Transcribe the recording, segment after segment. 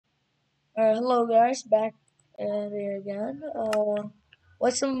Hello guys, back at it again.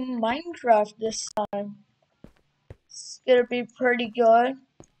 With some Minecraft this time. It's gonna be pretty good.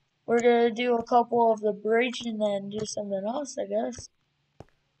 We're gonna do a couple of the bridge and then do something else, I guess.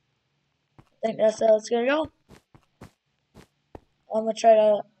 I think that's how it's gonna go. I'm gonna try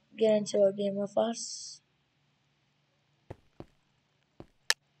to get into a game with us.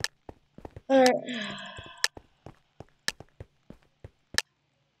 Alright.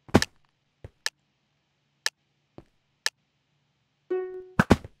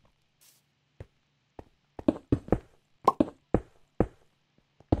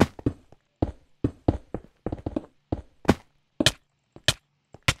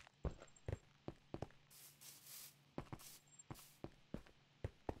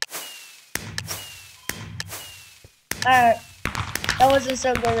 Alright. That wasn't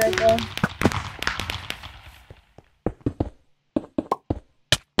so good right there.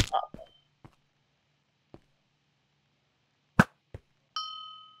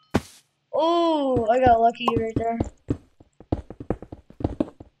 Oh, I got lucky right there.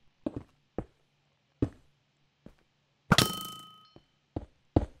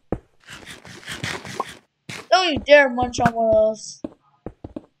 Don't you dare munch on one of those.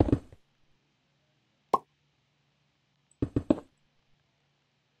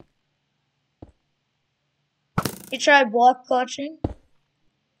 You tried block clutching?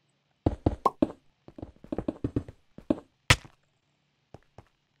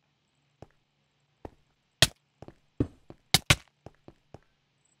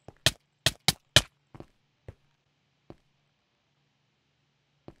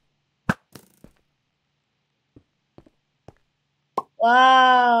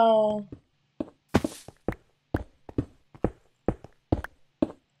 Wow.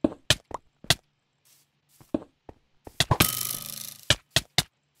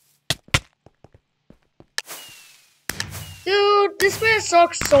 Dude, this man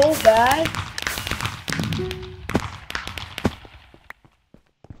sucks so bad.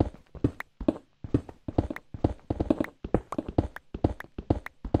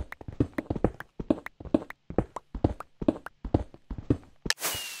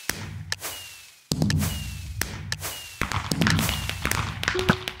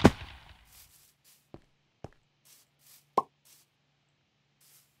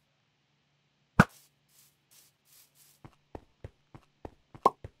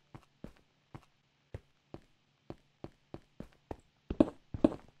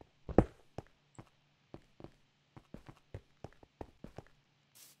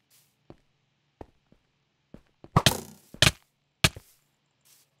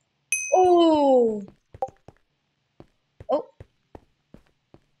 Oh. Oh.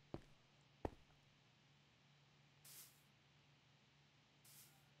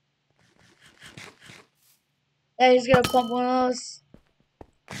 Yeah, he's gonna pump one of those.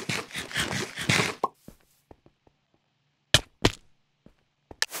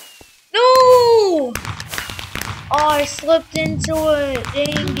 No! Oh, I slipped into it.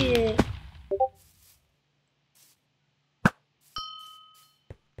 Dang it.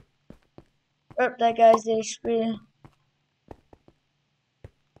 Rip that guy's HP.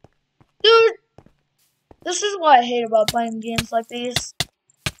 Dude, this is what I hate about playing games like these.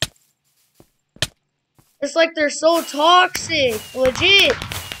 It's like they're so toxic. Legit.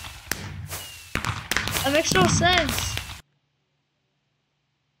 That makes no sense.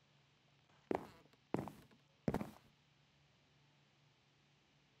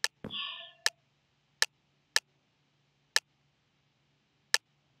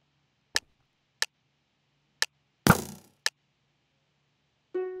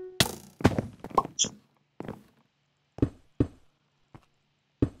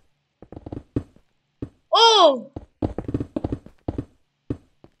 Oh!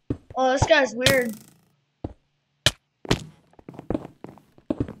 Oh, this guy's weird.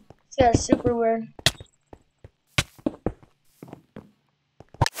 This guy's super weird.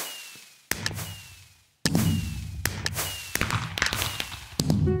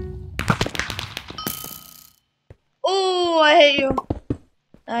 Oh, I hate you.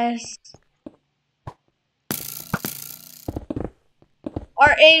 Nice.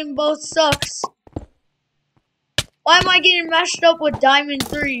 Our aim both sucks. Why am I getting mashed up with Diamond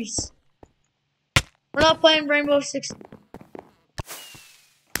 3s? We're not playing Rainbow Six.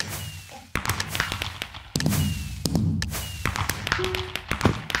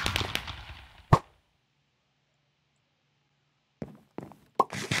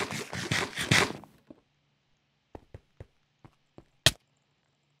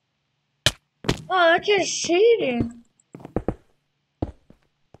 Oh, that's just cheating.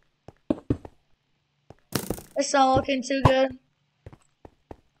 That's not looking too good.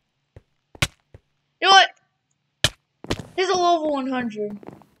 You know what? He's a level 100.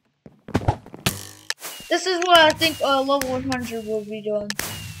 This is what I think level 100 will be doing.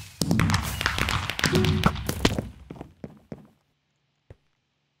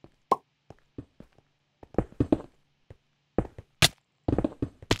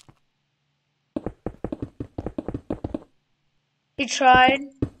 He tried.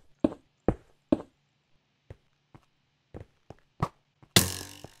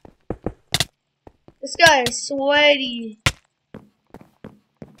 This guy is sweaty.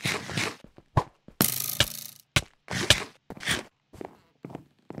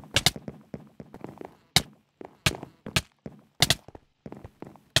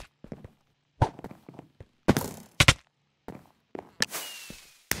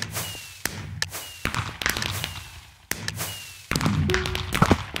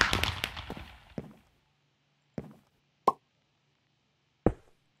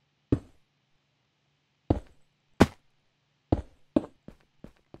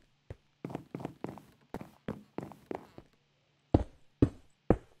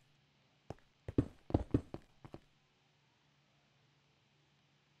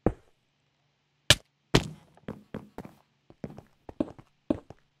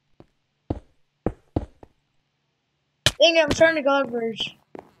 Dang it, I'm trying to God Bridge.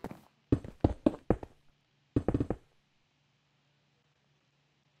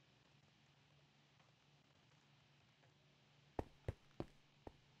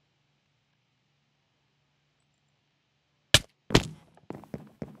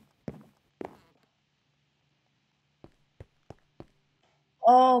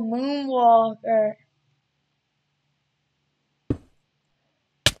 Oh, Moonwalker.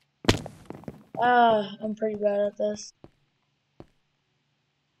 I'm pretty bad at this.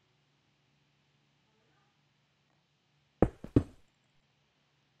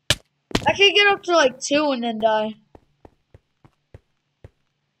 I could get up to like 2 and then die.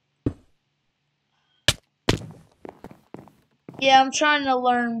 Yeah, I'm trying to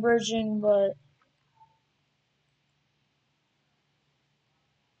learn bridging, but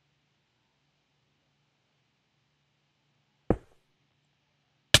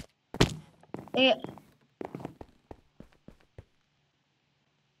yeah.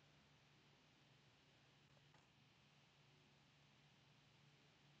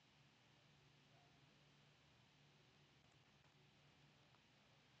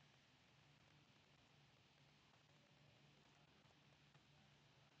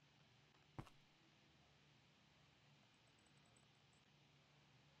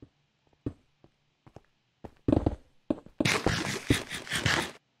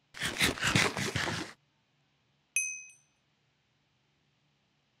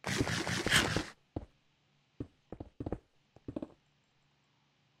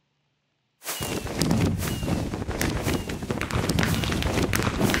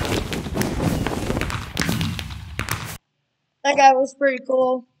 That guy was pretty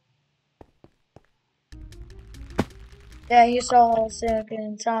cool. Yeah, he saw us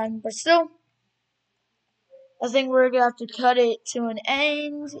in time, but still, I think we're gonna have to cut it to an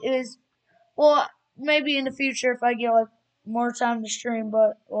end. Is well, maybe in the future if I get like more time to stream,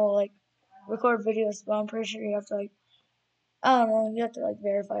 but well, like record videos. But I'm pretty sure you have to like I don't know, you have to like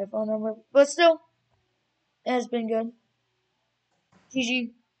verify a phone number. But still, it has been good.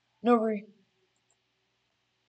 GG, no worry.